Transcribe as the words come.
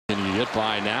hit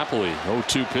by Napoli.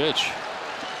 0-2 pitch.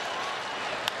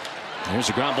 Here's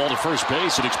a ground ball to first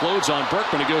base. It explodes on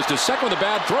Berkman. He goes to second with a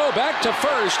bad throw. Back to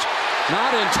first. Not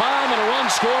in time, and a run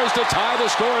scores to tie the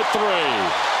score at 3.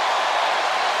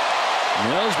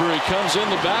 And Ellsbury comes in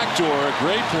the back door. A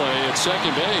great play at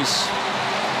second base.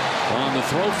 On the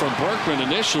throw from Berkman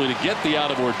initially to get the out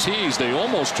of Ortiz. They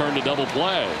almost turned a double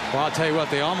play. Well, I'll tell you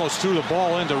what, they almost threw the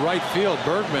ball into right field.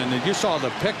 Berkman, and you saw the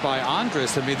pick by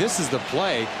Andres. I mean, this is the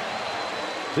play.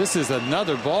 This is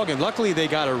another ball game. Luckily, they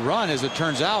got a run, as it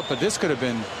turns out, but this could have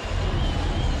been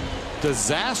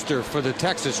disaster for the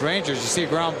Texas Rangers. You see a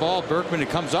ground ball. Berkman, it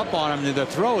comes up on him, and the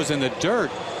throw is in the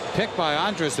dirt. Picked by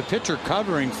Andres, the pitcher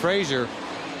covering Frazier.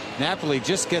 Napoli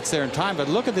just gets there in time, but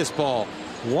look at this ball.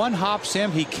 One hops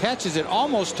him, he catches it,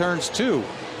 almost turns 2.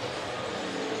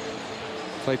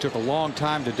 Play took a long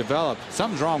time to develop.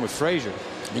 Something's wrong with Frazier.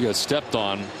 He got stepped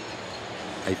on,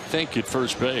 I think, at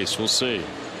first base. We'll see.